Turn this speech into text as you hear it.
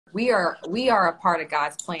We are a part of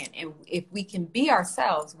God's plan. And if we can be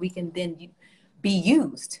ourselves, we can then be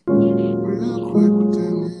used. Real quick,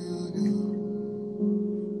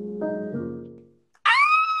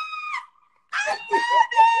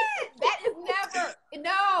 That is never,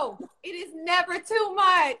 no, it is never too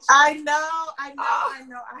much. I know. I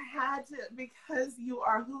had to, because you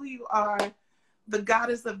are who you are, the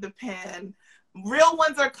goddess of the pen. Real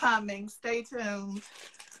ones are coming. Stay tuned.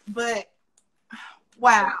 But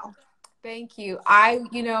wow. Thank you. I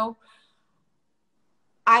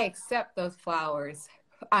accept those flowers.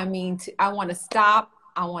 I mean, I want to stop.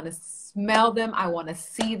 I want to smell them. I want to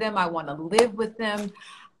see them. I want to live with them.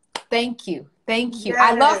 Thank you. Thank you. Yes.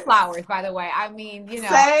 I love flowers, by the way. I mean, Same.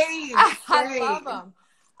 I love them.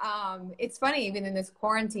 It's funny, even in this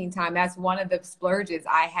quarantine time, that's one of the splurges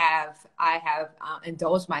I have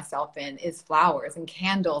indulged myself in is flowers and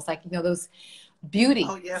candles, like, those beauty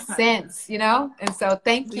scents, and so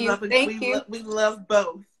thank you. We love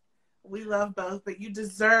both. We love both, but you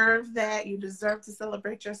deserve that. You deserve to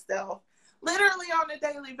celebrate yourself literally on a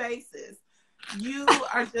daily basis. You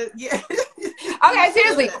are just, yeah. Okay,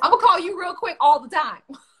 seriously, I'm gonna call you real quick all the time.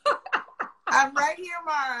 I'm right here,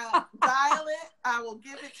 Mara. Dial it. I will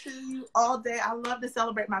give it to you all day. I love to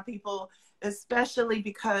celebrate my people, especially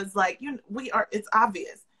because, it's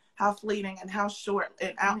obvious how fleeting and how short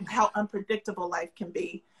and how unpredictable life can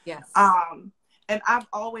be. Yes. And I've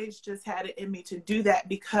always just had it in me to do that,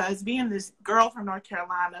 because being this girl from North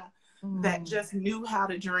Carolina that just knew how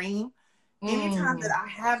to dream, anytime that I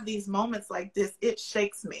have these moments like this, it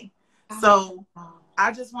shakes me. So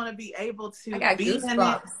I just want to be able to be in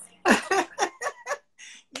it.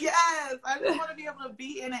 Yes, I just want to be able to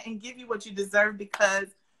be in it and give you what you deserve, because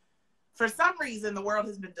for some reason the world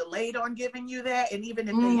has been delayed on giving you that. And even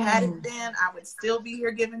if they hadn't been, I would still be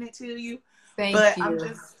here giving it to you. Thank you. I'm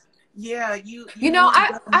just,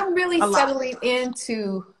 I'm really settling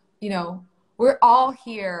into, we're all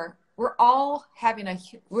here. We're all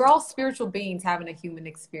spiritual beings having a human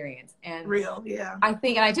experience. And real, yeah. I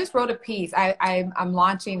think, and I just wrote a piece. I'm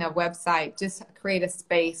launching a website, just create a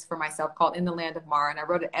space for myself called In the Land of Mara. And I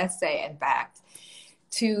wrote an essay, in fact,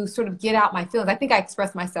 to sort of get out my feelings. I think I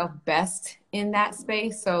express myself best in that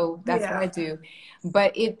space. So that's what I do.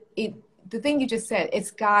 But the thing you just said, it's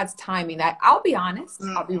God's timing. I'll be honest.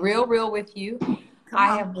 I'll be real with you.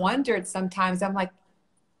 I have wondered sometimes, I'm like,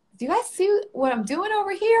 do you guys see what I'm doing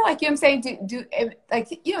over here? Like, I'm saying,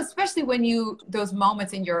 especially when those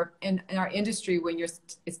moments in our industry, when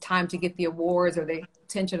it's time to get the awards or the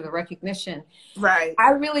attention or the recognition. Right.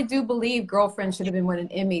 I really do believe Girlfriend should have been winning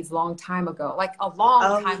Emmys long time ago, like a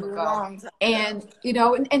long time ago. And,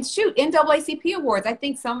 and shoot, NAACP awards. I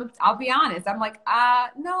think I'll be honest. I'm like,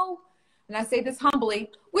 no. And I say this humbly,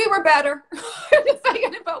 we were better,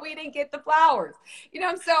 but we didn't get the flowers,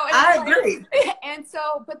 so. I agree. And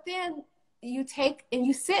so, but then you take and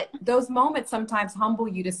you sit, those moments sometimes humble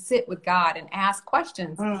you to sit with God and ask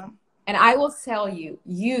questions. And I will tell you,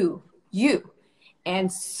 and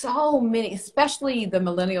so many, especially the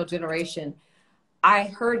millennial generation, I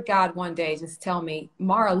heard God one day just tell me,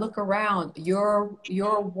 Mara, look around, your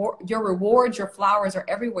rewards, your flowers are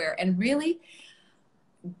everywhere. And really,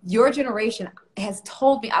 your generation has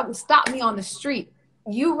told me, stop me on the street.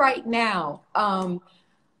 You right now,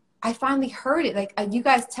 I finally heard it. Like, you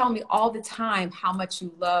guys tell me all the time how much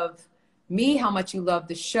you love me, how much you love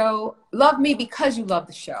the show. Love me because you love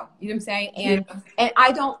the show. You know what I'm saying? And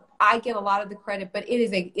I get a lot of the credit, but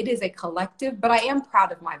it is a collective. But I am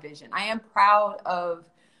proud of my vision. I am proud of,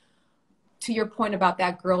 to your point about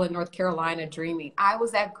that girl in North Carolina dreaming. I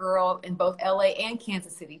was that girl in both LA and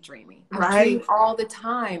Kansas City dreaming. I dreamed all the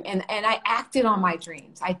time. And I acted on my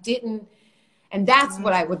dreams. I didn't. And that's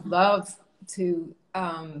what I would love to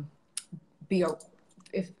be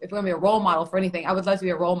if I'm going to be a role model for anything, I would love to be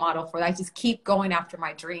a role model for that. I just keep going after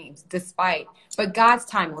my dreams but God's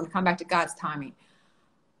timing, when we come back to God's timing.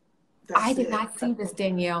 I did not see this,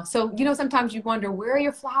 Danielle. So, sometimes you wonder, where are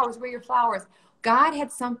your flowers? Where are your flowers? God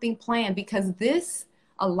had something planned, because this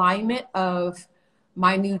alignment of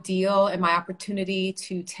my new deal and my opportunity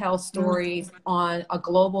to tell stories on a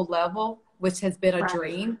global level, which has been a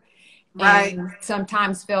dream, and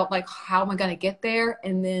sometimes felt like, how am I going to get there?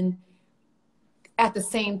 And then at the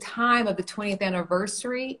same time of the 20th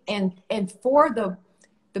anniversary, and for the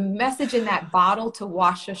message in that bottle to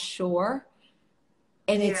wash ashore,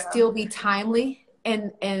 and it still be timely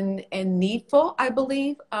and needful, I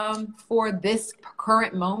believe, for this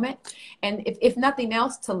current moment. And if nothing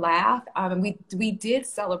else, to laugh. We did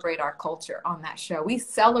celebrate our culture on that show. We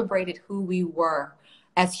celebrated who we were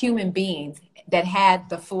as human beings that had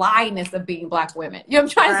the flyness of being Black women. You know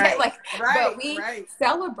what I'm trying to say? Like, but we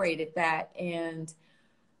celebrated that, and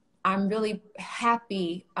I'm really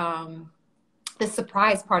happy. The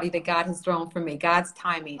surprise party that God has thrown for me, God's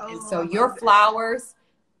timing. And so your flowers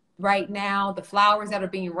right now, the flowers that are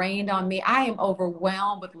being rained on me, I am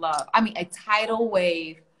overwhelmed with love. I mean, a tidal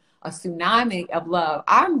wave, a tsunami of love.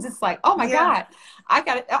 I'm just like, oh my God,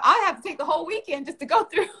 I have to take the whole weekend just to go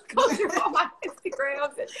through all my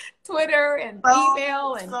Instagrams and Twitter and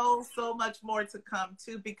email, and so much more to come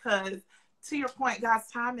too, because to your point, God's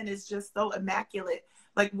timing is just so immaculate.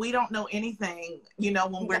 Like, we don't know anything, you know,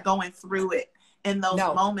 when we're going through it, in those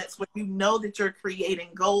moments where you know that you're creating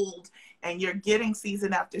gold and you're getting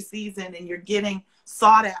season after season and you're getting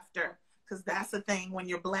sought after. Because that's the thing when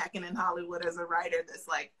you're Black and in Hollywood as a writer, that's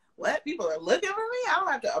like, what? People are looking for me? I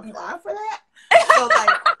don't have to apply for that? So, like,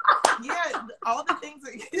 yeah, all the things,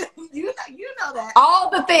 you know that. All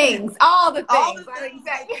the things.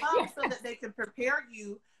 Exactly. Come so that they can prepare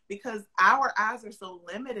you, because our eyes are so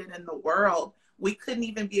limited in the world. We couldn't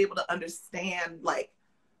even be able to understand, like,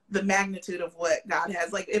 the magnitude of what God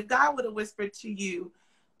has. Like, if God would have whispered to you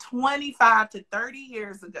 25 to 30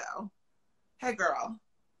 years ago, hey girl,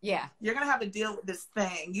 you're gonna have to deal with this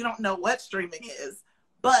thing. You don't know what streaming is,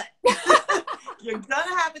 but you're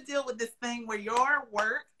gonna have to deal with this thing where your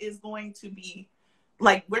work is going to be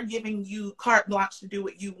like, we're giving you carte blanche to do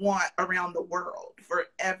what you want around the world for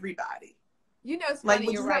everybody. You know, it's funny,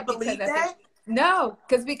 like, you're right. Believe that? No,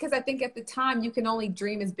 because I think at the time you can only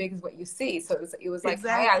dream as big as what you see. So it was like,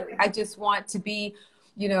 exactly. hey, I just want to be,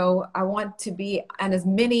 you know, I want to be on as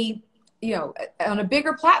many, you know, on a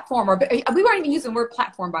bigger platform. Or we weren't even using the word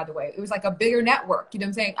platform, by the way. It was like a bigger network. You know what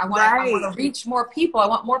I'm saying? I want to reach more people. I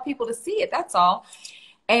want more people to see it. That's all.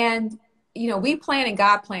 And, you know, we plan and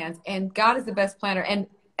God plans, and God is the best planner. And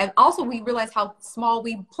also we realized how small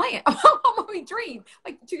we plan, how we dream.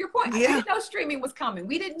 Like, to your point, I didn't know streaming was coming.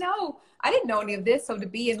 I didn't know any of this. So to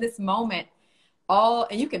be in this moment,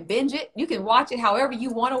 and you can binge it, you can watch it however you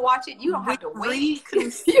want to watch it. You don't have to wait.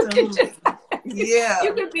 You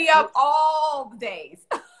can be up all days.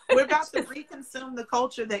 We're about to reconsume the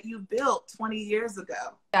culture that you built 20 years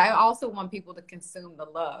ago. I also want people to consume the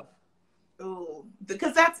love. Ooh,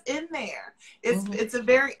 because that's in there. It's a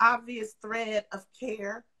very obvious thread of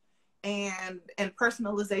care and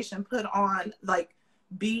personalization put on, like,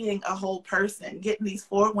 being a whole person, getting these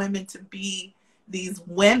 4 women to be these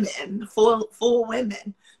women, full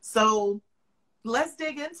women. So let's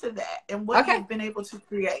dig into that and what you've been able to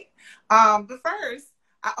create. But first,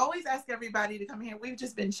 I always ask everybody to come here. We've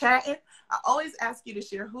just been chatting. I always ask you to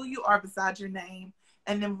share who you are besides your name,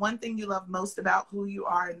 and then one thing you love most about who you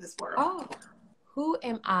are in this world. Oh, who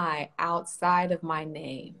am I outside of my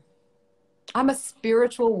name? I'm a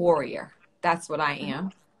spiritual warrior. That's what I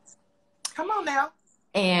am. Come on now.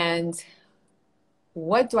 And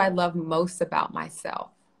what do I love most about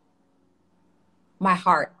myself? My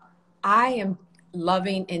heart. I am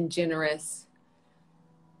loving and generous.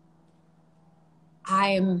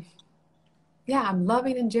 I'm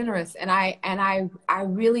loving and generous. And I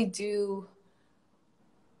really do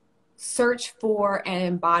search for and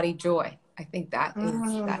embody joy. I think that's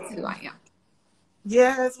who I am.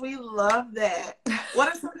 Yes, we love that. What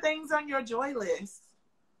are some things on your joy list?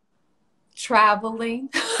 Traveling.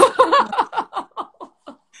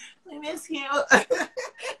 We miss you.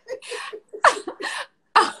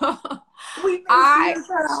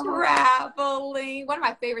 Traveling. One of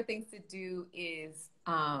my favorite things to do is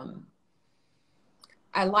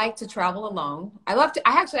I like to travel alone. I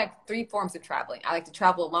actually have 3 forms of traveling. I like to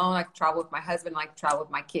travel alone. I like to travel with my husband. I like to travel with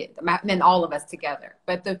my kids. And then all of us together.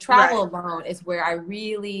 But the travel alone is where I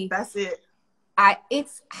really. That's it. I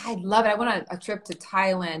love it. I went on a trip to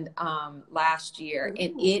Thailand last year,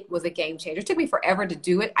 and it was a game changer. It took me forever to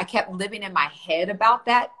do it. I kept living in my head about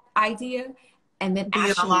that idea, and then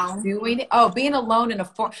actually doing it. Oh, being alone in a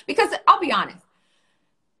form. Because I'll be honest,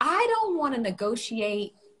 I don't want to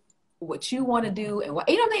negotiate what you want to do and what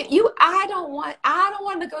you know what I mean. I don't want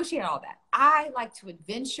to negotiate all that. I like to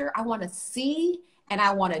adventure. I want to see and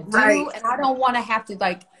I want to do, and I don't want to have to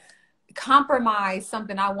like compromise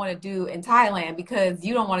something I want to do in Thailand because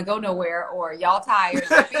you don't want to go nowhere or y'all tired.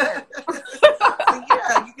 So yeah,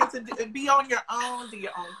 you get to be on your own, do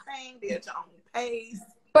your own thing, be at your own pace.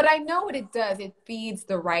 But I know what it does. It feeds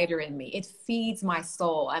the writer in me. It feeds my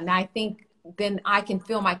soul. And I think then I can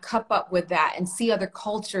fill my cup up with that and see other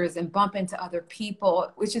cultures and bump into other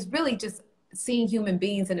people, which is really just seeing human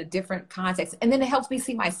beings in a different context. And then it helps me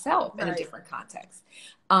see myself in a different context.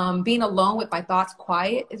 Being alone with my thoughts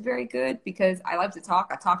quiet is very good because I love to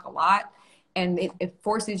talk. I talk a lot. and it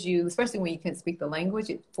forces you, especially when you can't speak the language,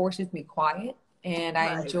 it forces me quiet, and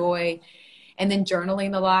I Right. enjoy, and then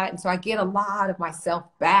journaling a lot. And so I get a lot of myself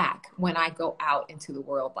back when I go out into the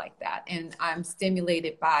world like that. And I'm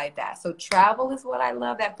stimulated by that. So travel is what I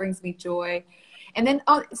love. That brings me joy. And then,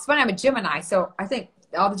 oh, it's funny, I'm a Gemini. So I think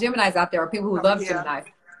all the Geminis out there are people who love Yeah. Gemini.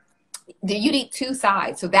 You need two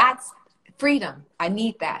sides. So that's freedom. I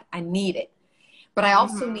need that. I need it. But I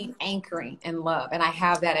also need anchoring and love. And I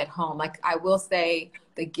have that at home. Like, I will say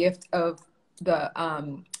the gift of the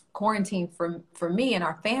quarantine for me and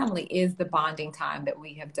our family is the bonding time that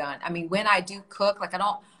we have done. I mean, when I do cook, like, I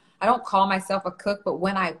don't call myself a cook, but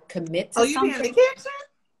when I commit to Oh, you be in something, the kitchen?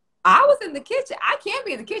 I was in the kitchen. I can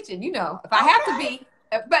be in the kitchen, you know, if I have to be.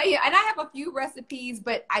 But yeah, and I have a few recipes,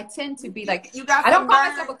 but I tend to be like, You got I don't some call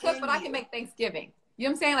myself a burn cook, in but I you. can make Thanksgiving. You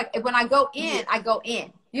know what I'm saying? Like, when I go in, Yeah. I go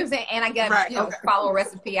in. You know what I'm saying? And I get, Right, you know, okay. follow a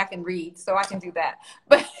recipe. I can read, so I can do that.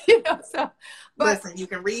 But, you know, so, but Listen, you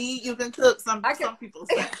can read, you can cook, some people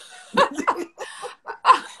say.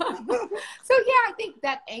 So yeah, I think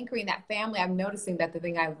that anchoring that family, I'm noticing that the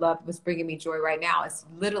thing I love was bringing me joy right now is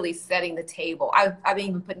literally setting the table. I've been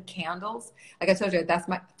even putting candles. Like I told you, that's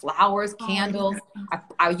my flowers, candles.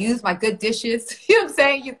 I use my good dishes. You know what I'm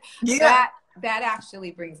saying? Yeah. That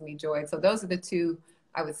actually brings me joy. So those are the two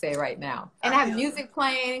I would say right now. And I have music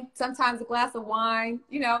playing, sometimes a glass of wine,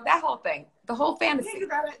 you know, that whole thing, the whole fantasy. Yeah, you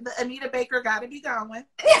got it. The Anita Baker got to be going.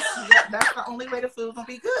 That's the only way the food gonna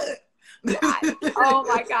be good. Oh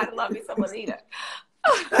my God, I love me some Anita.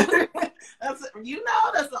 That's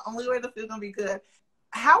the only way the food gonna be good.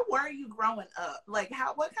 How were you growing up? Like,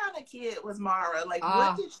 what kind of kid was Mara? Like,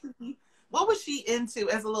 what was she into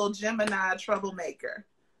as a little Gemini troublemaker?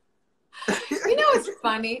 You know, it's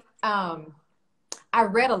funny. I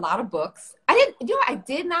read a lot of books. I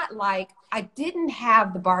didn't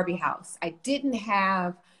have the Barbie house.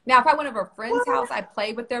 Now, if I went over a friend's house, I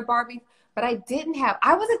played with their Barbie, but I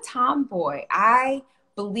was a tomboy. I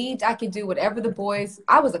believed I could do whatever the boys,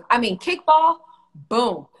 kickball,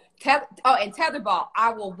 boom. And tetherball,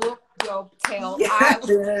 I will whoop your tail. Yes.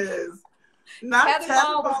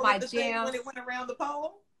 Tetherball was my jam. When it went around the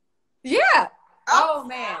pole? Yeah. Oh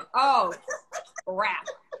man. Oh, wrap.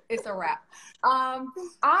 It's a wrap.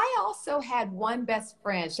 I also had one best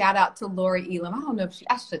friend. Shout out to Lori Elam. I don't know if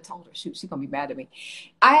I should have told her. Shoot, she's gonna be mad at me.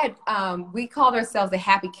 We called ourselves the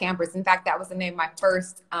Happy Campers. In fact, that was the name of my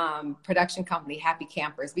first production company, Happy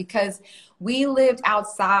Campers, because we lived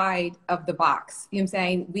outside of the box. You know what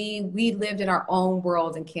I'm saying? We lived in our own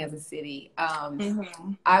world in Kansas City.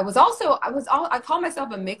 I call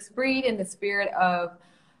myself a mixed breed in the spirit of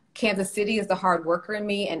Kansas City is the hard worker in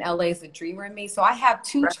me and LA is the dreamer in me. So I have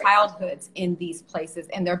two childhoods in these places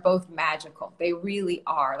and they're both magical. They really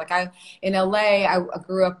are. Like in LA, I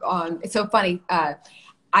grew up on, it's so funny.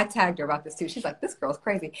 I tagged her about this too. She's like, this girl's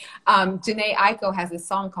crazy. Janae Aiko has this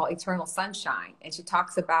song called Eternal Sunshine. And she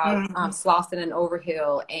talks about Slauson and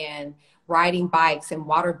Overhill and riding bikes and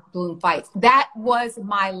water balloon fights. That was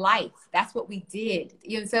my life. That's what we did.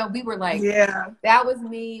 You know, so we were like, that was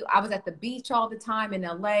me. I was at the beach all the time in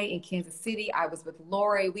LA, in Kansas City. I was with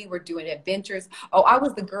Lori. We were doing adventures. Oh, I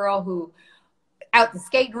was the girl who out the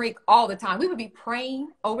skating rink all the time. We would be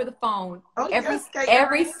praying over the phone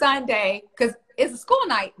every Sunday because it's a school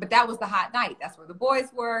night, but that was the hot night. That's where the boys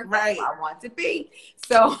were. Right. That's where I wanted to be.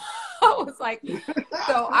 So I was like,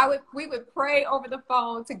 we would pray over the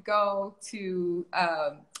phone to go to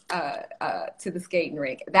the skating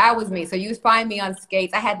rink. That was me. So you would find me on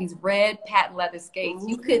skates. I had these red patent leather skates.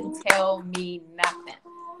 You couldn't tell me nothing.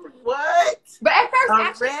 What? But at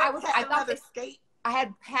first, I thought the skate. I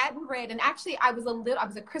had patent red, and actually I was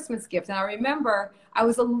a Christmas gift. And I remember I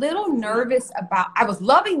was a little nervous I was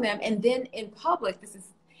loving them. And then in public,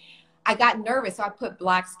 I got nervous. So I put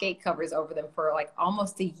black skate covers over them for like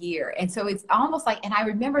almost a year. And so it's almost like, and I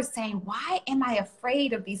remember saying, why am I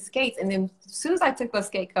afraid of these skates? And then as soon as I took those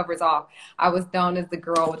skate covers off, I was known as the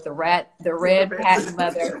girl with the red patent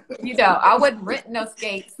leather. You know, I wasn't renting no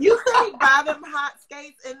skates. You couldn't buy them hot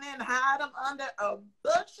skates and then hide them under a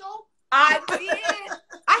bushel? I did.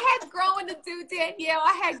 I had growing to do, Danielle.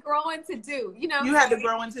 I had growing to do. You know, you had to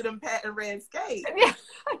grow into them patent red skates. Yeah,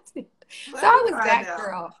 I did. So I was that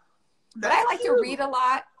girl. But I like to read a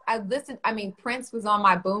lot. Prince was on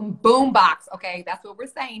my boom box. Okay, that's what we're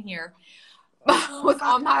saying here. Was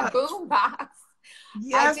on my boom box.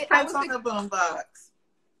 Yes, Prince on the boom box.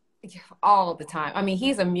 All the time. I mean,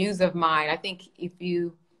 he's a muse of mine. I think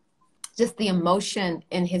just the emotion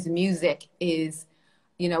in his music is.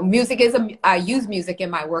 You know, I use music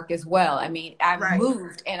in my work as well. I mean, I've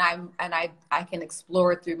moved and I can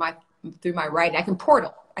explore it through through my writing. I can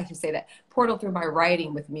portal, I should say that, portal through my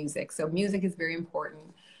writing with music. So music is very important.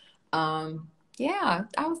 Yeah,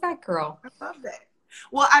 I was that girl. I love that.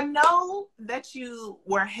 Well, I know that you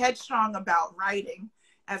were headstrong about writing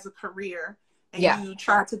as a career, and you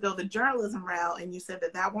tried to go the journalism route, and you said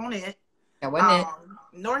that that wasn't it. That wasn't it.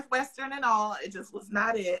 Northwestern and all, it just was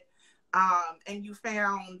not it. And you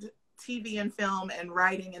found TV and film and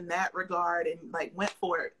writing in that regard, and like went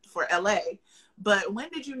for it for LA. But when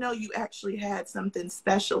did you know you actually had something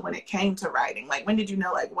special when it came to writing? Like, when did you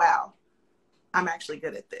know, like, wow, I'm actually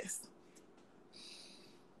good at this?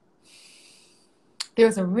 There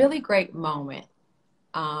was a really great moment.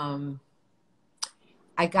 I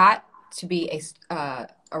got to be a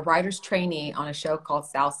writer's trainee on a show called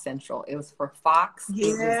South Central. It was for Fox.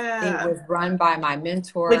 Yeah. It was run by my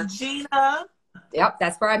mentor. With Gina. Yep,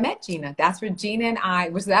 that's where I met Gina. That's where Gina and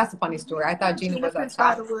that's a funny story. I thought Gina was Prince a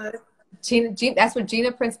child. That's where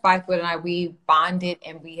Gina Prince Bythewood and I, we bonded,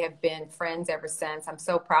 and we have been friends ever since. I'm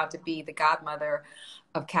so proud to be the godmother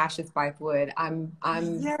of Cassius Bythewood. I'm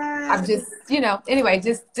just, anyway,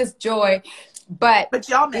 just joy. But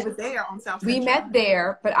y'all met there on South Central. We met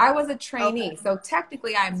there, but I was a trainee. Okay. So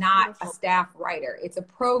technically I'm not a staff writer. It's a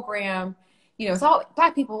program. It's all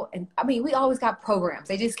Black people. And I mean, we always got programs.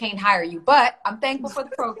 They just can't hire you, but I'm thankful for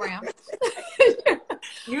the program.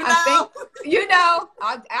 That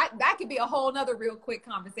could be a whole nother real quick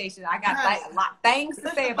conversation. I got a lot of things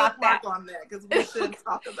to say about that. On that, because we should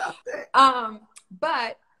talk about that.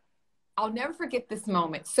 But I'll never forget this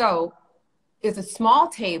moment. So it's a small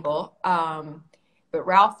table, but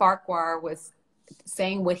Ralph Farquhar was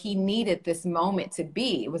saying what he needed this moment to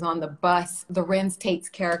be. It was on the bus. Lorenz Tate's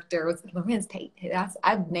character was Lorenz Tate.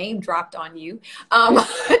 I've name dropped on you.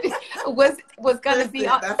 Was going to be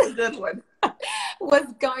on. That's a good one. Was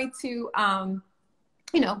going to,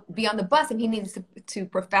 be on the bus, and he needed to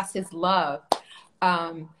profess his love.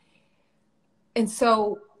 And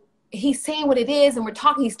so he's saying what it is, and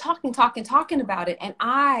he's talking about it. And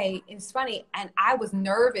it's funny. And I was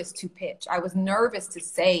nervous to pitch. I was nervous to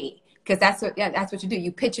say, because that's what you do.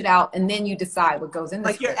 You pitch it out, and then you decide what goes in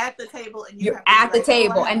the script. You're at the table, and you're at the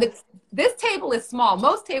table. And this table is small.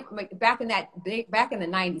 Most tables, back in the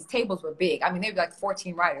 90s, tables were big. I mean, they'd be like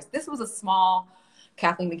 14 writers. This was a small.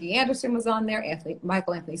 Kathleen McGee Anderson was on there.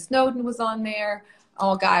 Michael Anthony Snowden was on there.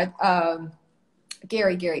 Oh God,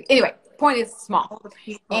 Gary. Anyway, point is small.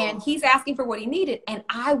 And he's asking for what he needed, and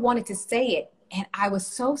I wanted to say it, and I was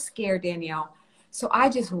so scared, Danielle. So I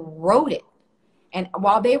just wrote it. And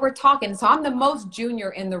while they were talking, so I'm the most junior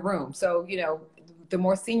in the room. So, the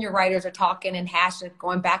more senior writers are talking and hashing,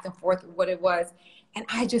 going back and forth with what it was. And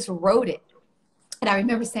I just wrote it. And I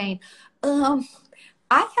remember saying, I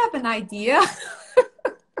have an idea.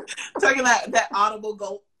 Talking about that audible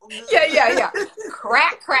gulp. Yeah.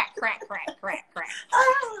 Crack.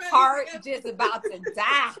 Heart just about to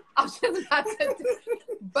die. I was just about to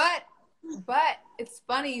die. But it's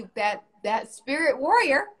funny that spirit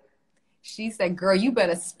warrior, she said, girl, you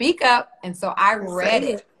better speak up. And so I read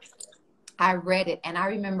it. And I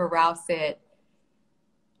remember Ralph said,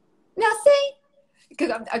 now see,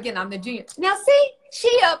 because I'm the junior. Now see,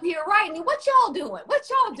 she up here writing. What y'all doing?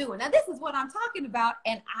 Now this is what I'm talking about.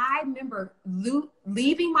 And I remember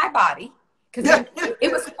leaving my body, because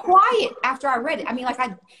it was quiet after I read it. I mean, at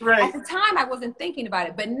the time I wasn't thinking about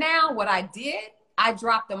it. But now what I did, I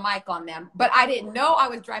dropped the mic on them, but I didn't know I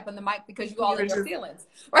was dropping the mic because you all in your feelings.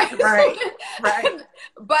 Right.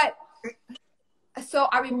 But so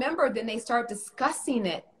I remember then they started discussing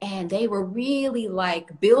it, and they were really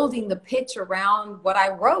building the pitch around what I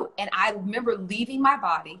wrote. And I remember leaving my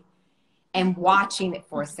body and watching it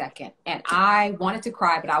for a second. And I wanted to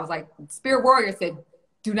cry, but I was like, Spirit Warrior said,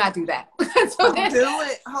 do not do that. So then, do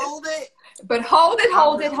it, hold it. But hold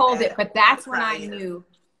it. But that's when I knew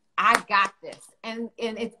I got this. And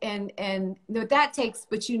that takes,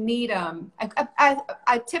 but you need,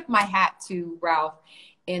 I tip my hat to Ralph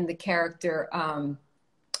in the character,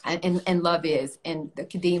 and Love Is, and the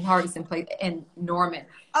Kadeem Hardison played, and Norman.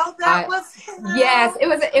 Oh, that was him. Yes, it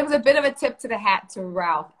was a bit of a tip to the hat to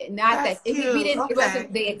Ralph. Not that it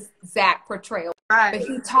wasn't the exact portrayal, right? But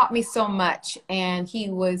he taught me so much, and he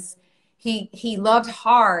loved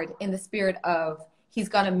hard in the spirit of, he's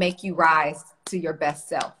gonna make you rise to your best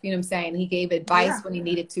self. You know what I'm saying? He gave advice when he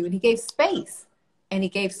needed to, and he gave space, and he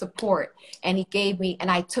gave support, and he gave me, and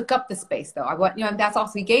I took up the space though. That's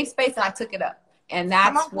also, he gave space and I took it up. And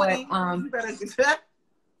that's what, so anyway,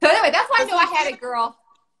 that's why I knew I had it, girl.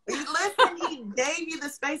 Listen, he gave you the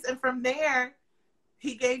space, and from there,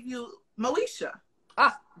 he gave you Moesha.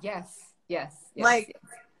 Ah, yes.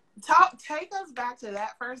 Take us back to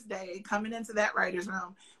that first day coming into that writer's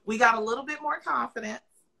room. We got a little bit more confidence.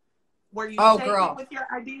 Were you shaking with your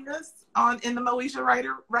ideas in the Moesha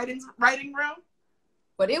writing room?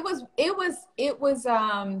 But it was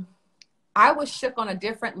I was shook on a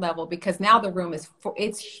different level, because now the room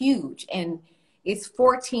it's huge, and it's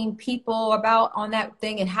 14 people about on that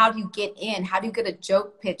thing. And how do you get in? How do you get a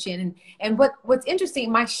joke pitch in? And what's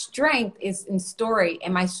interesting, my strength is in story,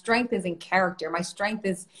 and my strength is in character.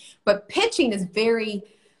 But pitching is very,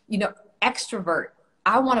 extrovert.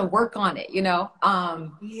 I want to work on it, Yeah.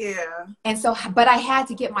 And so, but I had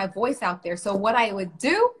to get my voice out there. So what I would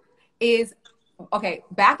do is, okay,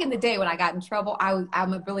 back in the day when I got in trouble, I'm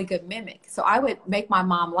a really good mimic. So I would make my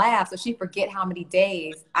mom laugh so she'd forget how many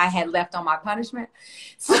days I had left on my punishment.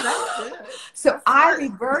 So, I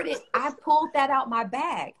reverted. I pulled that out my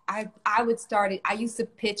bag. I used to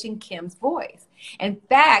pitch in Kim's voice. In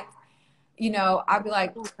fact, I'd be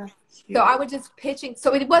like, so I would just pitching.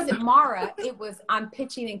 So it wasn't Mara. I'm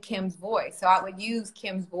pitching in Kim's voice. So I would use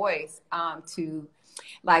Kim's voice to,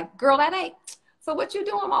 like, girl, that ain't. So what you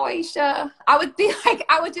doing, Moesha? I would be like,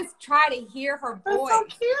 I would just try to hear her voice,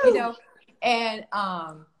 so and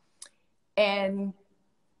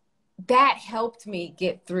that helped me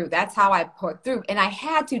get through. That's how I put through. And I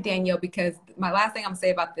had to, Danielle, because my last thing I'm gonna say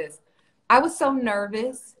about this, I was so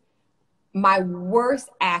nervous. My worst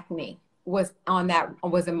acne was in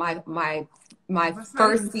my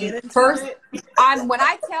first scene. When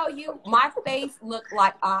I tell you, my face looked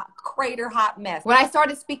like a crater hot mess. When I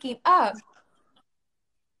started speaking up,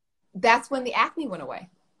 that's when the acne went away.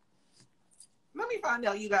 Let me find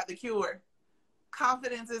out you got the cure.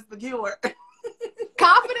 Confidence is the cure.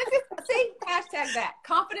 Confidence is, hashtag that.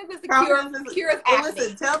 Confidence is the cure is acne. Well,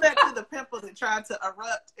 listen, tell that to the pimple that tried to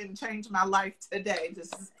erupt and change my life today.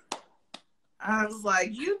 I was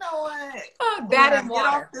like, you know what? That and water.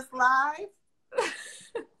 Get off this live,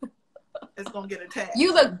 it's going to get attacked.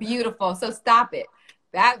 You look beautiful, so stop it.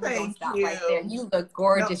 That was going to stop right there. You look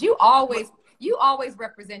gorgeous. No. You always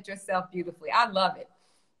represent yourself beautifully. I love it.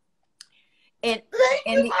 And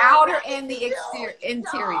the outer and the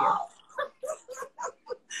interior.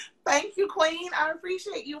 Thank you, Queen. I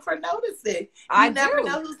appreciate you for noticing. You never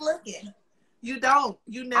know who's looking. You don't.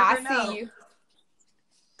 You never know. I see you.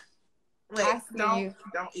 Wait,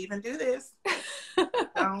 don't even do this.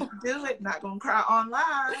 Don't do it. Not gonna cry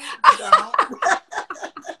online. Don't.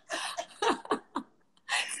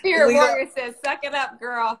 Spirit Warrior says, "Suck it up,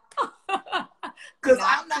 girl." Because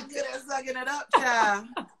I'm not good at sucking it up, child.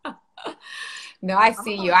 No, I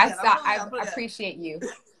see you. I appreciate you.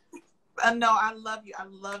 No, I love you. I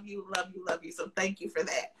love you, love you, love you. So thank you for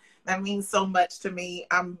that. That means so much to me.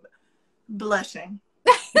 I'm blushing.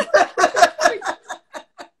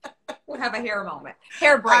 We'll have a hair moment.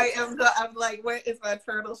 Hair break. I'm like, where is my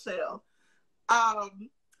turtle shell?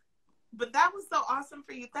 But that was so awesome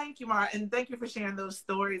for you. Thank you, Mara. And thank you for sharing those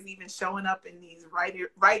stories, even showing up in these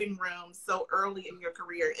writing rooms so early in your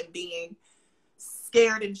career and being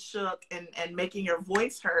scared and shook and making your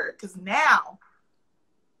voice heard. Because now,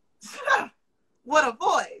 what a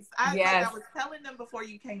voice. Like I was telling them before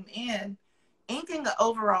you came in, inking the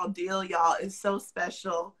overall deal, y'all, is so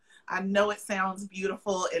special. I know it sounds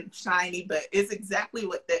beautiful and shiny, but it's exactly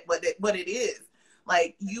what it is.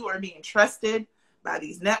 Like, you are being trusted by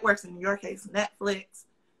these networks, in your case, Netflix,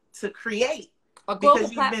 to create.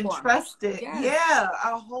 Because you've been trusted. Yes. Yeah,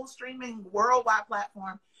 a whole streaming worldwide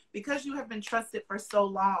platform, because you have been trusted for so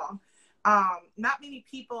long. Not many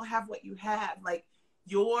people have what you have. Like,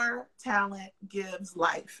 your talent gives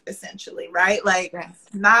life, essentially, right? Like,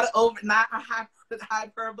 not a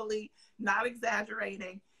hyperbole, not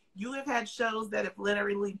exaggerating. You have had shows that have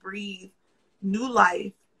literally breathed new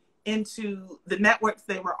life into the networks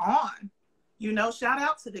they were on. You know, shout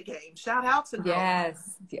out to The Game. Shout out to Girl.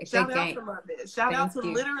 Yes. Shout out to Love It. Shout out to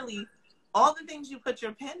literally all the things you put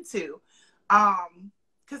your pen to.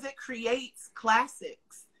 Because it creates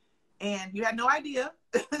classics. And you had no idea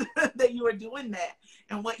that you were doing that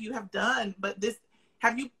and what you have done. But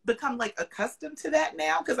have you become like accustomed to that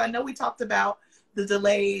now? Because I know we talked about the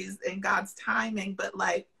delays and God's timing, but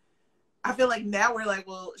like, I feel like now we're like,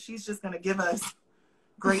 well, she's just going to give us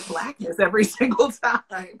great Blackness every single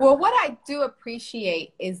time. Well, what I do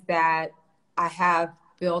appreciate is that I have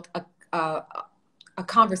built a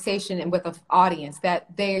conversation with an audience that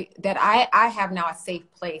I have now a safe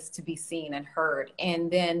place to be seen and heard,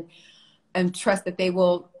 and trust that they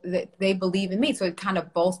believe in me. So it kind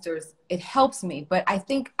of bolsters, it helps me. But I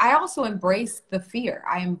think I also embrace the fear.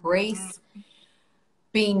 I embrace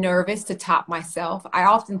being nervous to top myself. I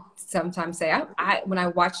often sometimes say, when I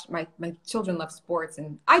watch my children love sports,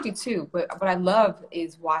 and I do too, but what I love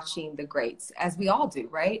is watching the greats, as we all do,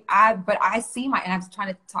 right? But I see and I was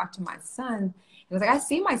trying to talk to my son, and I was like, I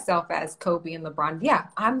see myself as Kobe and LeBron. Yeah,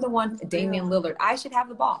 I'm the one, Damian Lillard. I should have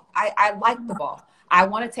the ball. I like the ball. I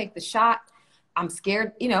want to take the shot. I'm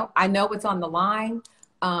scared, I know what's on the line.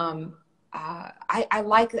 But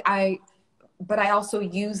I also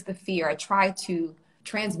use the fear. I try to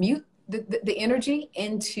transmute the energy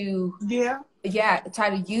into, try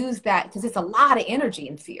to use that, because it's a lot of energy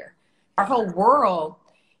in fear. Our whole world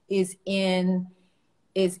is in,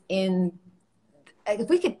 if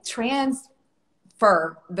we could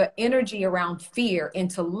transfer the energy around fear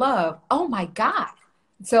into love, oh my God.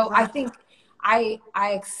 So I think I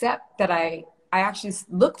accept that I actually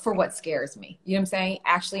look for what scares me. You know what I'm saying?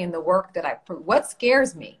 Actually, in the work that what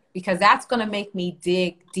scares me, because that's going to make me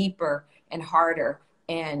dig deeper and harder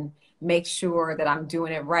and make sure that I'm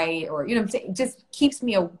doing it right. Or, you know what I'm saying? It just keeps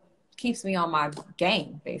me on my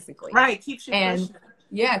game, basically. Right. Keeps you pushing.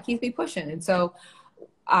 Yeah, keeps me pushing. And so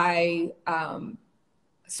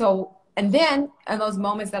and then in those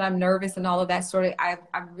moments that I'm nervous and all of that sort of,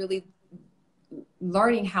 I'm really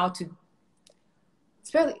learning how to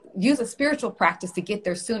use a spiritual practice to get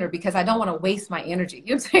there sooner, because I don't want to waste my energy.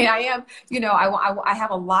 You know what I'm saying? I am, I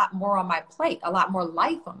have a lot more on my plate, a lot more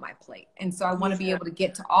life on my plate. And so I want to be able to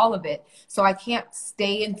get to all of it. So I can't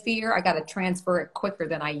stay in fear. I got to transfer it quicker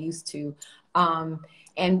than I used to.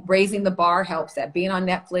 And raising the bar helps that. Being on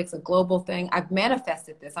Netflix, a global thing. I've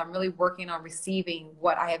manifested this. I'm really working on receiving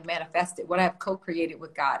what I have manifested, what I have co-created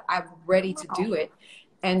with God. I'm ready to do it.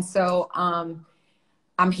 And so,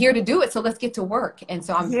 I'm here to do it. So let's get to work. And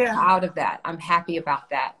so I'm proud of that. I'm happy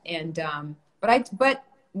about that. And, but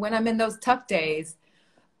when I'm in those tough days,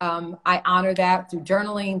 I honor that through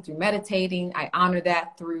journaling, through meditating. I honor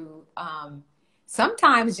that through,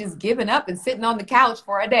 sometimes just giving up and sitting on the couch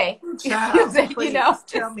for a day. Child, please,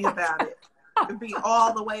 tell me about it. It'd be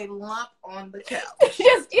all the way lump on the couch.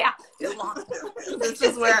 This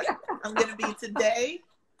is where I'm going to be today,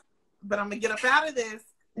 but I'm going to get up out of this.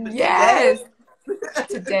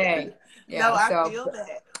 Today. No, I feel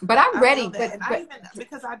that. But I'm ready.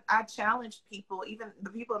 Because I challenge people, even the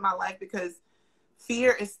people in my life, because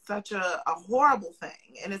fear is such a horrible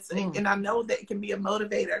thing. And and I know that it can be a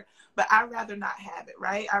motivator, but I'd rather not have it,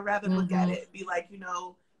 right? I'd rather look at it and be like,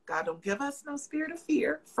 God don't give us no spirit of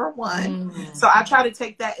fear, for one. So I try to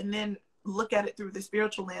take that and then look at it through the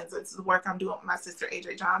spiritual lens. It's the work I'm doing with my sister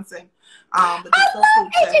AJ Johnson. I love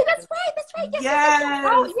AJ. That's right.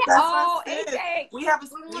 Yes. AJ. We have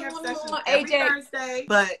sessions every Thursday.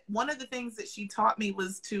 But one of the things that she taught me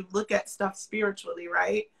was to look at stuff spiritually,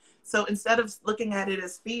 right? So instead of looking at it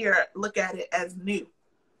as fear, look at it as new.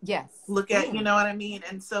 Yes. Look at, you know what I mean?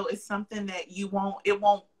 And so it's something that it won't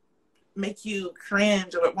make you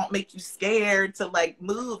cringe, or it won't make you scared to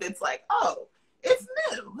move. It's like, oh, it's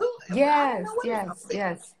new. Yes.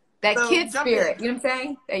 That kid spirit, you know what I'm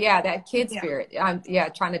saying? Yeah, that kid spirit. I'm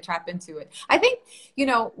trying to tap into it. I think,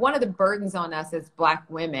 one of the burdens on us as Black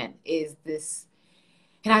women is this,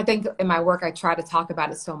 and I think in my work, I try to talk about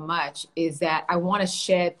it so much, is that I want to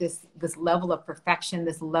shed this level of perfection,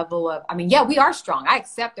 this level of, we are strong. I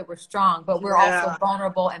accept that we're strong, but we're also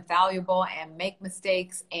vulnerable and fallible and make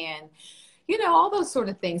mistakes and, all those sort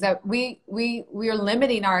of things that we are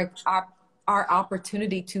limiting our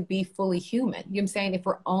opportunity to be fully human. You know what I'm saying? If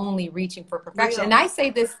we're only reaching for perfection. And I say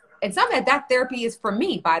this, and some of that therapy is for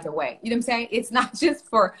me, by the way. You know what I'm saying? It's not just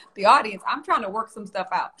for the audience. I'm trying to work some stuff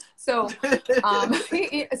out. So,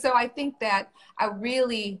 so I think that I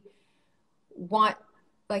really want,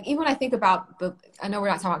 even when I think about I know we're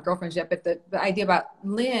not talking about girlfriends yet, but the idea about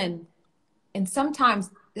Lynn, and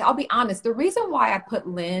sometimes, I'll be honest, the reason why I put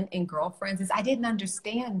Lynn in Girlfriends is I didn't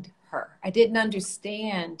understand her. I didn't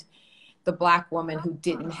understand the Black woman who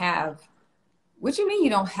didn't have. What you mean you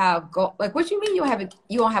don't have what you mean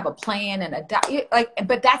you don't have a plan and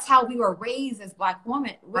but that's how we were raised as Black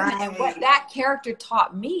women. Right. And what that character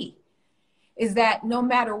taught me is that no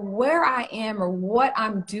matter where I am or what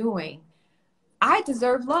I'm doing, I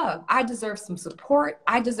deserve love. I deserve some support.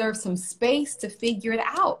 I deserve some space to figure it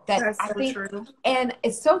out. That's so true. And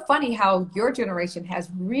it's so funny how your generation has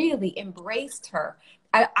really embraced her.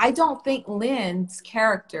 I don't think Lynn's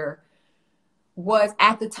character was,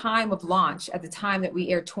 at the time of launch, at the time that we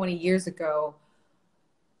aired 20 years ago,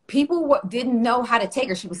 people didn't know how to take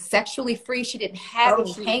her. She was sexually free. She didn't have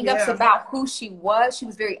any hang-ups about who she was. She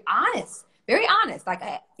was very honest. very honest, like,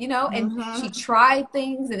 you know, and she tried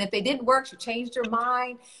things, and if they didn't work, she changed her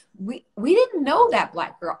mind. We didn't know that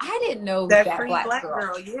Black girl. I didn't know That that free Black Black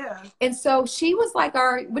girl. girl, yeah. And so she was like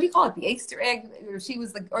our, what do you call it, the Easter egg, or she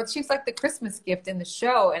was like the Christmas gift in the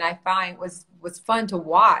show. And I find was fun to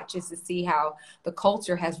watch, is to see how the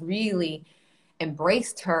culture has really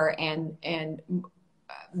embraced her, and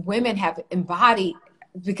women have embodied,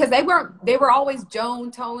 because they were always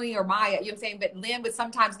Joan, Tony, or Maya, you know what I'm saying? But Lynn would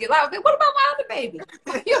sometimes get loud, what about my other baby?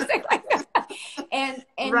 You know what I'm saying? Like that. And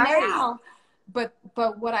Right. now, but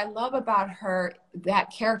what I love about her,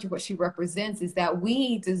 that character, what she represents, is that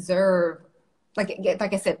we deserve, like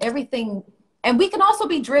I said, everything. And we can also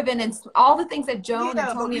be driven, and all the things that Joan and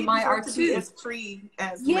Tony and Maya are to too. be as free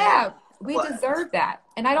as We deserve that.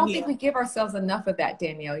 And I don't think we give ourselves enough of that,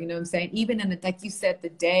 Danielle. You know what I'm saying? Even in the, like you said, the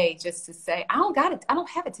day, just to say, I don't got it. I don't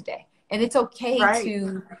have it today. And it's okay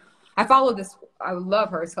to, I follow this, I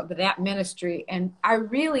love her. It's called the Nap Ministry. And I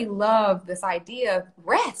really love this idea of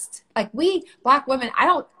rest. Like, we Black women,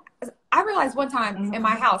 I realized one time in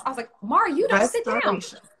my house, I was like, Mara, you don't sit down.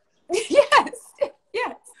 Yes.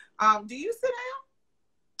 Do you sit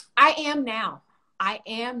down? I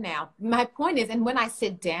am now. My point is, and when I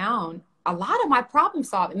sit down, a lot of my problem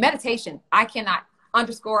solving, meditation, I cannot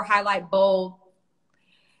underscore, highlight, bold,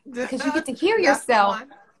 because you get to hear yourself,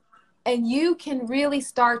 and you can really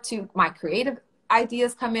start to, my creative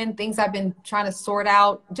ideas come in, things I've been trying to sort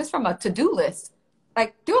out just from a to-do list.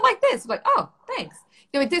 Like, do it like this. Like, oh, thanks.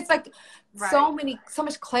 You know, it's like so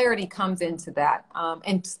much clarity comes into that,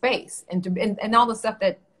 and space, and all the stuff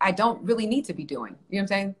that I don't really need to be doing. You know what I'm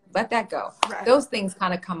saying? Let that go. Right. Those things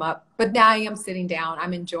kind of come up. But now I am sitting down.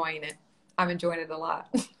 I'm enjoying it. I'm enjoying it a lot.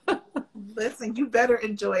 Listen, you better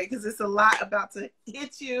enjoy it, because it's a lot about to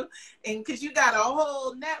hit you, and because you got a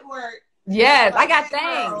whole network. Yes, I got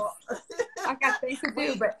things. I got things to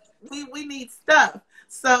do, but we need stuff.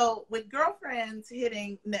 So with Girlfriends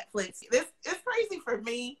hitting Netflix, it's crazy for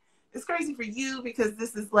me. It's crazy for you, because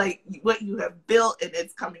this is like what you have built, and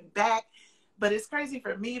it's coming back. But it's crazy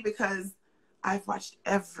for me because I've watched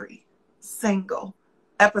every single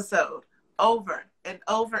episode over and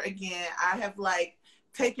over again. I have like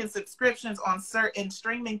taken subscriptions on certain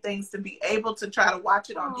streaming things to be able to try to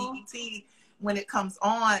watch it on BET when it comes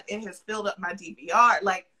on. It has filled up my DVR.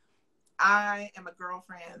 Like, I am a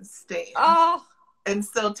Girlfriends stan. Oh. And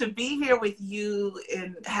so to be here with you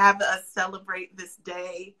and have us celebrate this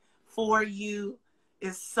day for you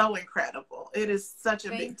is so incredible. It is such a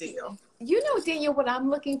big deal. You know, Danielle, what I'm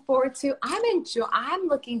looking forward to? I'm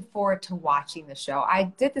looking forward to watching the show.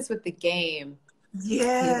 I did this with the game.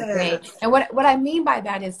 Yeah. And what I mean by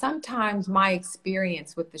that is, sometimes my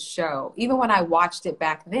experience with the show, even when I watched it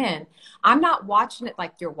back then, I'm not watching it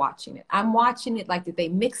like you're watching it. I'm watching it like, did they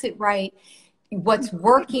mix it right? What's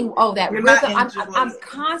working? Oh, that rhythm. I'm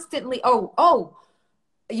constantly,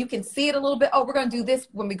 you can see it a little bit. Oh, we're going to do this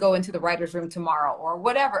when we go into the writer's room tomorrow, or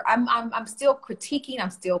whatever. I'm still critiquing.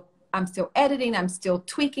 I'm still editing. I'm still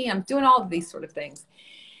tweaking. I'm doing all of these sort of things.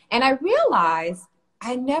 And I realized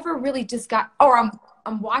I never really just got,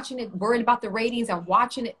 I'm watching it, worried about the ratings. I'm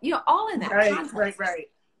watching it, you know, all in that. Right.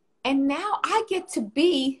 And now I get to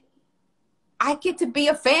be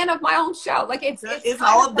a fan of my own show. Like, it's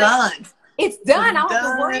all done. It's done. I don't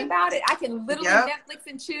have to worry about it. I can literally Netflix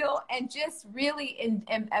and chill and just really and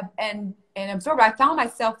absorb it. I found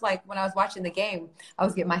myself, like, when I was watching the game, I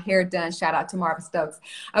was getting my hair done. Shout out to Marvin Stokes.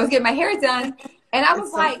 I was getting my hair done, and I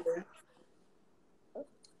was like,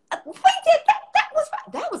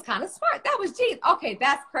 that was kind of smart. That was genius. Okay,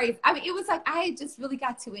 that's crazy. I mean, it was like, I just really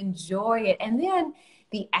got to enjoy it. And then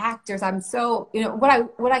the actors, I'm so, you know,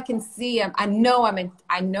 what I can see, I know what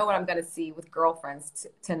I'm going to see with Girlfriends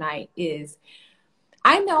tonight is,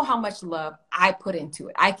 I know how much love I put into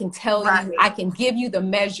it. I can tell you, I can give you the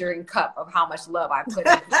measuring cup of how much love I put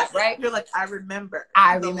into it, right? You're like, I remember.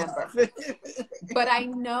 But I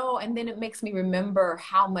know, and then it makes me remember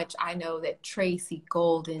how much I know that Tracy,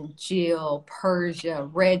 Golden, Jill, Persia,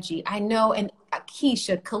 Reggie, I know, and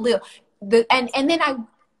Keisha, Khalil,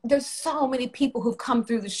 there's so many people who've come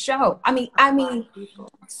through the show. I mean,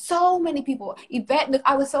 so many people. Yvette,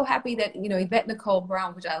 I was so happy that, you know, Yvette Nicole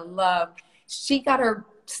Brown, which I love, she got her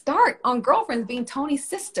start on Girlfriends being Tony's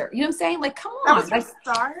sister. You know what I'm saying? Like, come on. That was her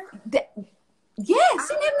start? Yes,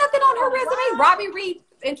 she didn't have nothing on her resume. Wow. Robbie Reed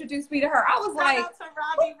introduced me to her. I was like, shout out to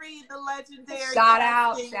Robbie Reed, the legendary. Shout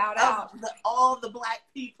out. All the Black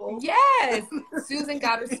people. Yes. Suzanne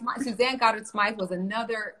Goddard Smythe was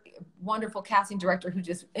another wonderful casting director who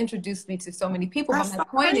just introduced me to so many people. But my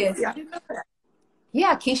point is, I didn't know that.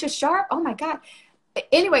 Yeah, Keisha Sharp. Oh my God.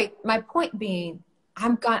 Anyway, my point being,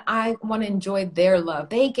 I want to enjoy their love.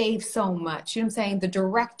 They gave so much. You know what I'm saying? The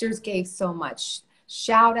directors gave so much.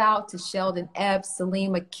 Shout out to Sheldon Epps,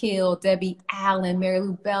 Salim Akil, Debbie Allen, Mary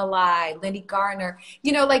Lou Belli, Lenny Garner.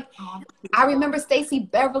 You know, like I remember Stacey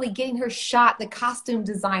Beverly getting her shot, the costume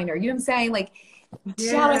designer. You know what I'm saying? Like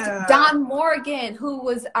shout out to Don Morgan, who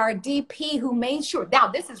was our DP, who made sure. Now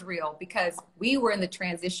this is real because we were in the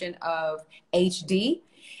transition of HD.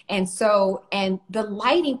 And so, and the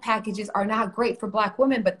lighting packages are not great for Black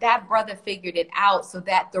women, but that brother figured it out so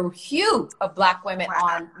that the hue of Black women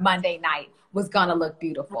on Monday night was gonna look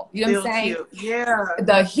beautiful. You know what I'm saying? Cute. Yeah.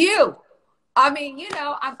 The hue. I mean, you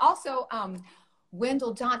know, I'm also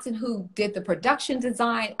Wendell Johnson, who did the production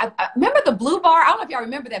design. I remember the blue bar. I don't know if y'all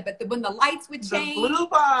remember that, but when the lights would change. The blue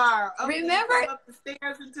bar. Oh, remember? Up the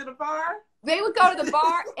stairs into the bar? They would go to the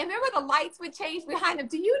bar, and remember the lights would change behind them.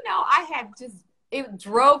 Do you know I had just, it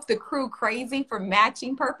drove the crew crazy for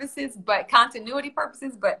matching purposes, but continuity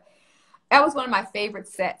purposes, but that was one of my favorite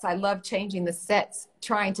sets. I love changing the sets,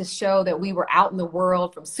 trying to show that we were out in the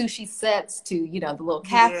world, from sushi sets to, you know, the little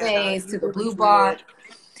cafes to the blue bar.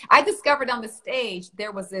 I discovered on the stage,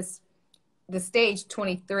 there was the stage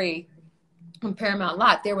 23 on Paramount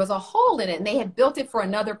Lot, there was a hole in it and they had built it for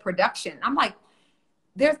another production. I'm like,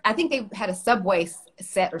 I think they had a subway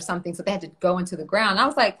set or something, so they had to go into the ground. I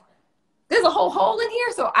was like, there's a whole hole in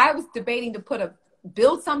here. So I was debating to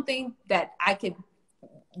build something that I could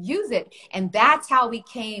use it. And that's how we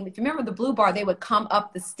came. If you remember the blue bar, they would come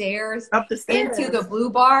up the stairs into the blue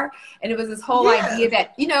bar. And it was this whole idea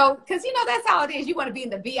that, you know, because, you know, that's how it is. You want to be in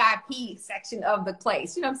the VIP section of the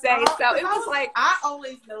place. You know what I'm saying? So it was like, I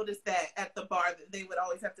always noticed that at the bar, that they would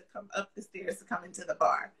always have to come up the stairs to come into the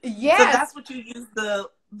bar. Yeah. So that's what you use the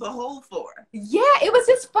hole for. Yeah, it was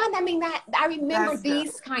just fun. I mean, I remember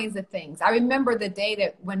these kinds of things. I remember the day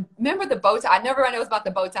that remember the Botox. I never knew it was about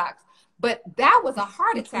the Botox. But that was a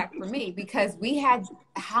heart attack for me because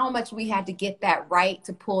how much we had to get that right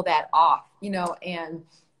to pull that off, you know.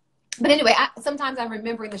 But anyway, sometimes I'm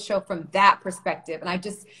remembering the show from that perspective, and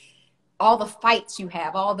all the fights you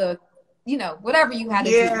have, all the, you know, whatever you had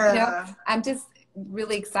to do, you know, I'm just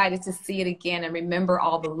really excited to see it again and remember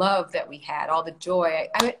all the love that we had, all the joy.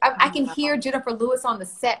 I can hear Jennifer Lewis on the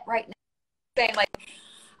set right now saying, like,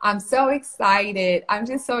 I'm so excited. I'm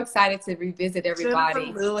just so excited to revisit everybody.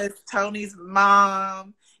 Jennifer Lewis, Tony's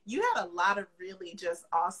mom. You had a lot of really just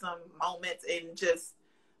awesome moments and just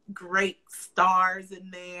great stars in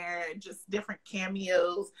there, just different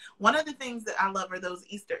cameos. One of the things that I love are those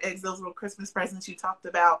Easter eggs, those little Christmas presents you talked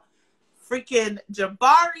about. Freaking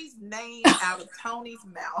Jabari's name out of Tony's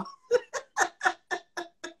mouth.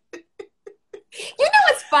 You know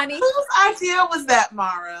what's funny? Whose idea was that,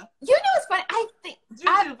 Mara? You know what's funny? I think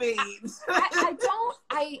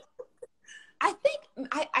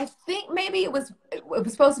I think maybe it was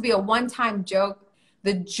supposed to be a one-time joke.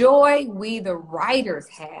 The joy we, the writers,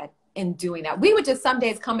 had in doing that. We would just some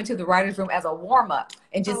days come into the writer's room as a warm-up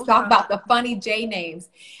and just talk about the funny J names.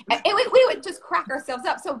 And we would just crack ourselves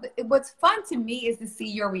up. So what's fun to me is to see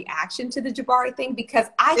your reaction to the Jabari thing, because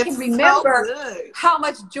I can remember how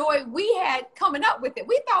much joy we had coming up with it.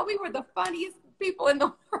 We thought we were the funniest people in the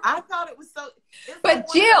world. I thought it was so. But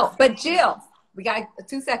Jill, we got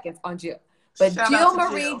 2 seconds on Jill. But Jill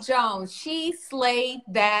Marie Jones, she slayed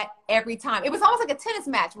that every time. It was almost like a tennis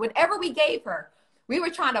match. Whatever we gave her, we were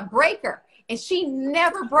trying to break her, and she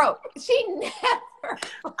never broke. She never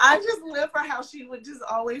broke. I just live for how she would just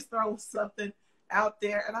always throw something out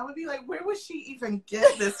there, and I would be like, where would she even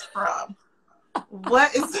get this from?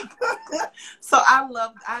 What is so I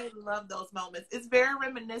love those moments. It's very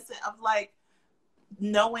reminiscent of like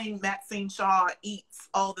knowing Maxine Shaw eats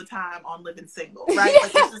all the time on Living Single, right?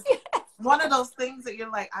 Like it's just one of those things that you're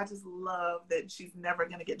like, I just love that she's never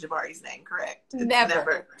gonna get Jabari's name correct. It's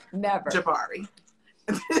never Jabari.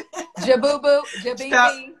 Jabubu,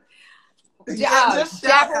 Jabibi,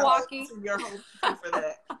 Jabberwocky. Your whole for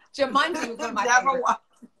that. Jumanji was one of my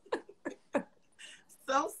favorites.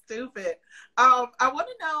 So stupid. I want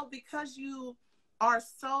to know, because you are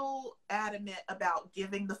so adamant about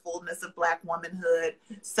giving the fullness of Black womanhood,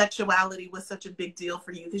 sexuality was such a big deal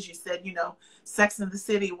for you because you said, you know, Sex in the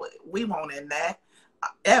City, we won't end that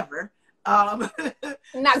ever. Girl,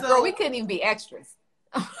 we couldn't even be extras.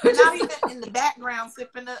 Not even in the background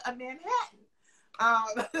sipping a Manhattan.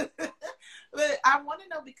 But I want to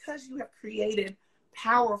know, because you have created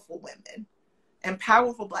powerful women and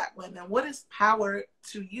powerful Black women, what is power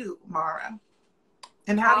to you, Mara?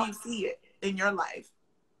 And how do you see it in your life?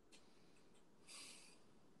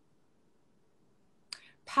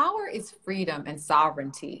 Power is freedom and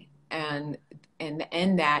sovereignty. and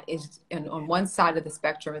that is, and on one side of the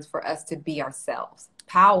spectrum is for us to be ourselves.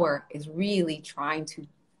 Power is really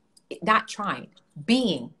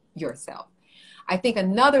being yourself. I think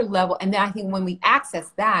another level, and then I think when we access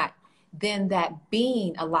that, then that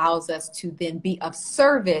being allows us to then be of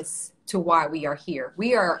service to why we are here.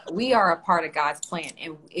 We are a part of God's plan.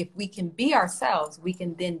 And if we can be ourselves, we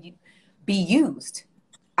can then be used.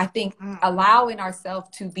 I think allowing ourselves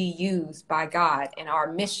to be used by God and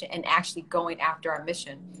our mission, and actually going after our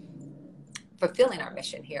mission, fulfilling our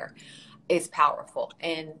mission here, is powerful.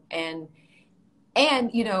 And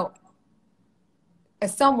you know,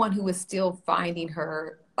 as someone who is still finding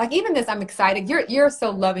her, like even this, I'm excited. You're so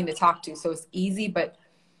loving to talk to, so it's easy, but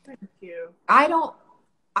thank you.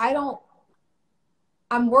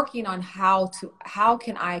 I'm working on how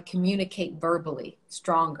can I communicate verbally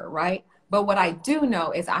stronger, right? But what I do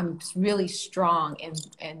know is I'm really strong in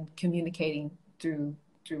communicating through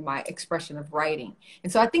my expression of writing.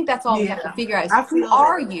 And so I think that's all we have to figure out is who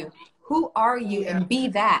are you? Who are you? And be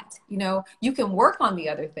that. You know, you can work on the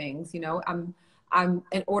other things. You know, I'm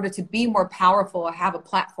in order to be more powerful, I have a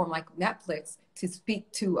platform like Netflix to speak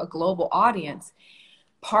to a global audience.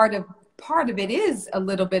 Part of it is a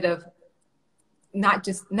little bit of not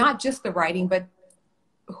just the writing, but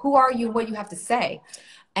who are you, what you have to say,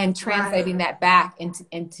 and translating that back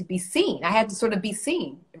and to be seen. I had to sort of be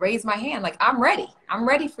seen, raise my hand, like I'm ready,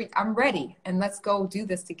 and let's go do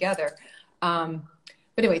this together. But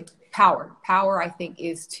anyway, power, I think,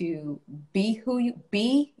 is to be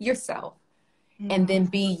yourself, and then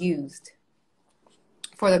be used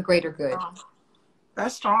for the greater good.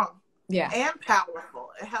 That's strong. Yeah. And powerful.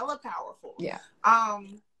 Hella powerful. Yeah.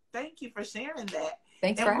 Thank you for sharing that.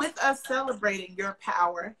 Thanks. And with us celebrating your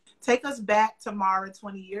power, take us back to Mara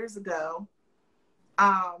 20 years ago,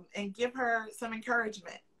 and give her some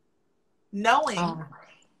encouragement, knowing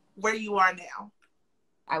where you are now.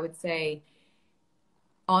 I would say,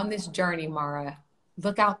 on this journey, Mara,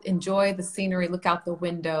 look out, enjoy the scenery, look out the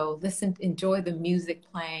window, listen, enjoy the music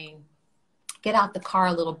playing, get out the car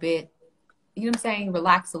a little bit, you know what I'm saying?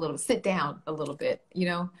 Relax a little, sit down a little bit, you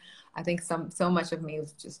know? I think so much of me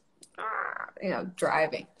was just,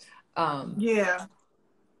 driving. Yeah.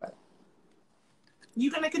 But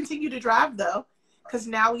you're going to continue to drive though, because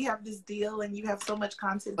now we have this deal and you have so much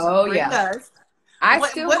content to bring us. I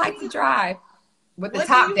still like to drive. With the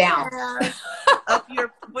top down. Up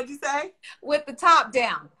your, what'd you say? With the top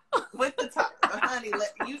down. With the top, honey,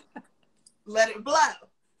 let it blow.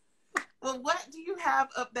 Well, what do you have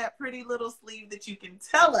up that pretty little sleeve that you can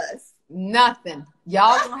tell us? Nothing.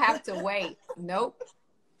 Y'all gonna have to wait. Nope.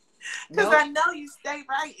 Because I know you stay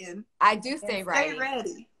writing. I do stay writing. Stay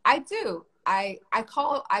ready. I do. I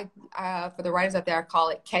call for the writers out there, I call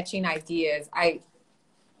it catching ideas. I've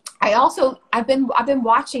been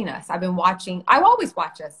watching us. I always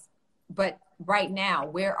watch us, but right now,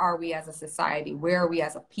 where are we as a society? Where are we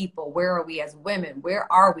as a people? Where are we as women? Where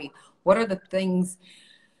are we? What are the things?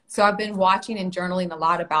 So I've been watching and journaling a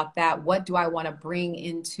lot about that. What do I want to bring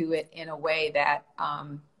into it in a way that,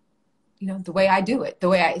 the way I do it,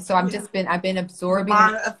 I've been absorbing.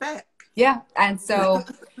 Mara effect. Yeah. And so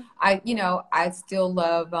I still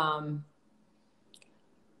love,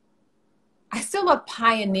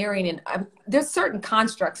 pioneering, and there's certain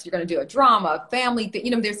constructs you're going to do, a drama, a family,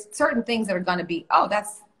 there's certain things that are going to be,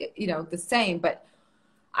 that's, the same, but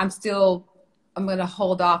I'm going to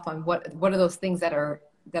hold off on what are those things that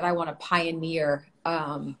I want to pioneer,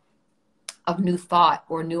 of new thought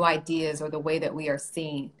or new ideas or the way that we are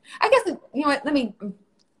seen. I guess, I'm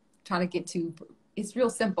trying to get to, it's real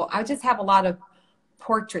simple. I just have a lot of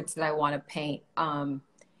portraits that I want to paint.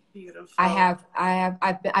 Beautiful. I've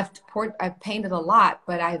painted a lot,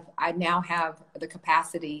 but I now have the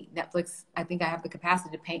capacity. Netflix, I think I have the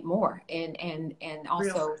capacity to paint more, and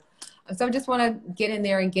also, really? So I just want to get in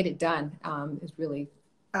there and get it done. Is really.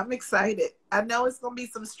 I'm excited. I know it's going to be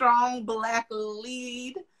some strong Black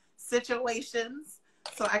lead situations,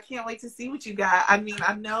 so I can't wait to see what you got. I mean,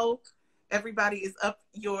 I know everybody is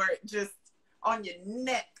just on your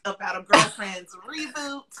neck about a Girlfriends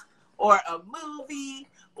reboot or a movie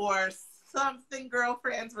or something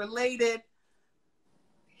Girlfriends related.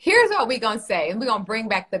 Here's what we're going to say, and we're going to bring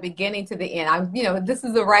back the beginning to the end. This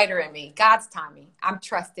is the writer in me, God's timing. I'm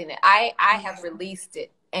trusting it. I have released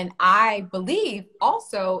it. And I believe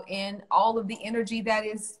also in all of the energy that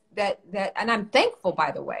and I'm thankful,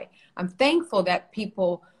 by the way. I'm thankful that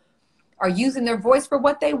people are using their voice for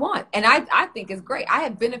what they want. And I think it's great. I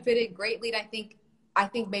have benefited greatly. And I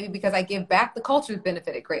think maybe because I give back, the culture has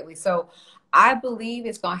benefited greatly. So I believe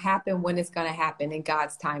it's going to happen when it's going to happen in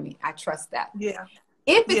God's timing. I trust that. Yeah.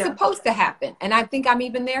 if it's supposed to happen. And I think I'm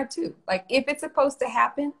even there too. Like, if it's supposed to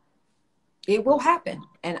happen, it will happen.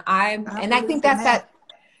 And I think that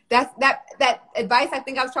advice I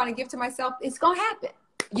think I was trying to give to myself, it's going to happen.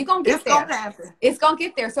 You're going to get there. It's going to happen. It's going to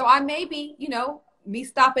get there. So I maybe, you know, me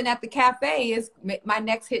stopping at the cafe is my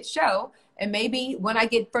next hit show. And maybe when I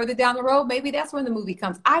get further down the road, maybe that's when the movie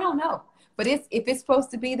comes. I don't know. But if it's supposed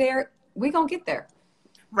to be there, we're going to get there.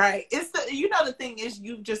 Right. You know, the thing is,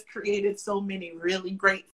 you've just created so many really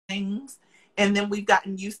great things. And then we've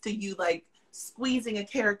gotten used to you like squeezing a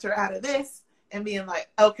character out of this and being like,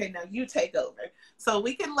 okay, now you take over. So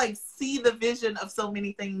we can like see the vision of so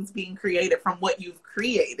many things being created from what you've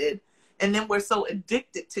created. And then we're so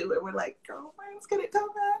addicted to it. We're like, girl, when's going to come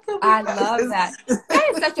back? I love that. That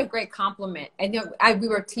is such a great compliment. And you know, we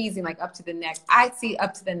were teasing like up to the neck. I see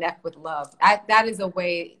up to the neck with love. That is a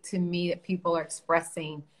way to me that people are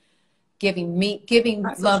expressing, giving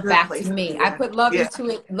That's love back to me. I put love into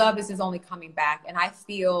it. Love is only coming back. And I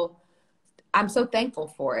feel I'm so thankful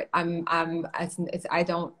for it. I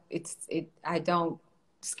don't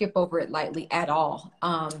skip over it lightly at all.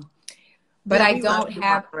 But I don't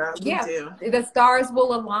have, the stars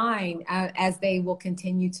will align as they will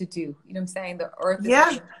continue to do. You know what I'm saying? The earth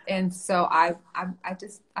is, and so I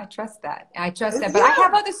trust that. I trust that. But I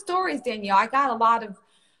have other stories, Danielle. I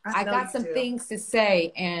got some things to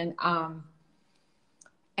say, and I'm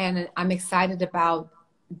excited about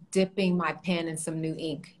dipping my pen in some new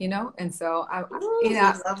ink, you know? And so I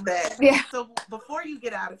love that. Yeah. So before you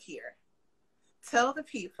get out of here, tell the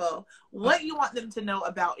people what you want them to know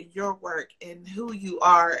about your work and who you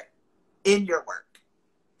are in your work.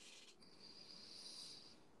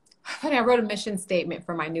 I wrote a mission statement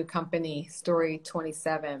for my new company, Story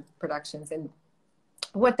 27 Productions. And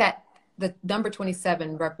what the number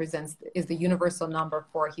 27 represents is the universal number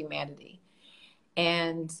for humanity.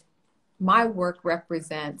 And my work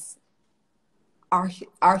represents our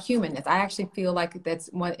humanness. I actually feel like it's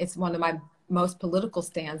one of my most political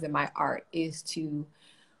stands in my art, is to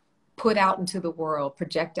put out into the world,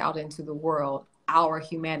 project out into the world, our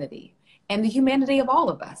humanity and the humanity of all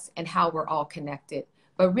of us and how we're all connected,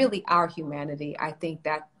 but really our humanity. I think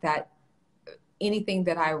that anything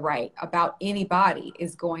that I write about anybody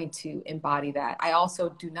is going to embody that. I also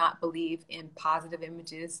do not believe in positive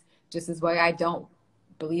images, just as way I don't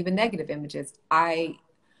believe in negative images.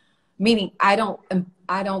 Meaning I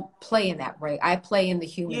don't play in that way. I play in the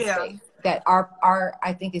human state. That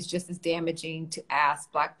I think is just as damaging to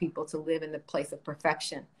ask Black people to live in the place of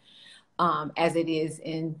perfection as it is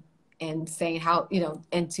in saying how, you know,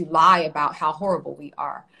 and to lie about how horrible we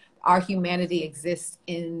are. Our humanity exists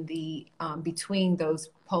in the between those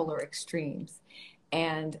polar extremes.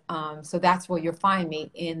 And so that's where you'll find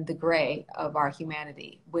me, in the gray of our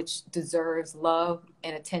humanity, which deserves love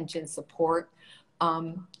and attention, support,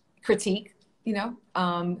 critique, you know,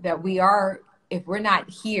 that we are, if we're not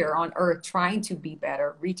here on earth trying to be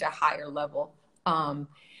better, reach a higher level,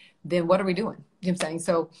 then what are we doing? You know what I'm saying?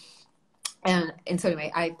 So, and so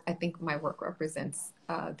anyway, I think my work represents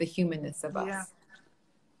the humanness of us. Yeah.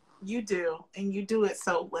 You do, and you do it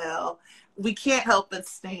so well. We can't help but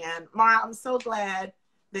stand. Mara, I'm so glad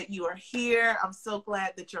that you are here. I'm so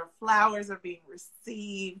glad that your flowers are being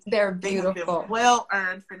received. They're beautiful. They have been well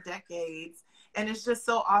earned for decades. And it's just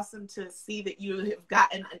so awesome to see that you have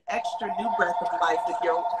gotten an extra new breath of life with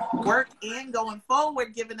your work and going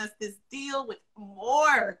forward, giving us this deal with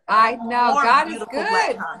more. I know. More God is good.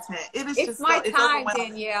 Black content. It's my time,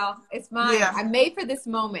 Danielle. It's mine. Yeah. I'm made for this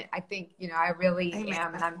moment. I think, you know, I really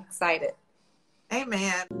am, and I'm excited.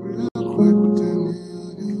 Amen.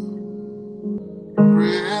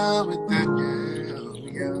 Real quick,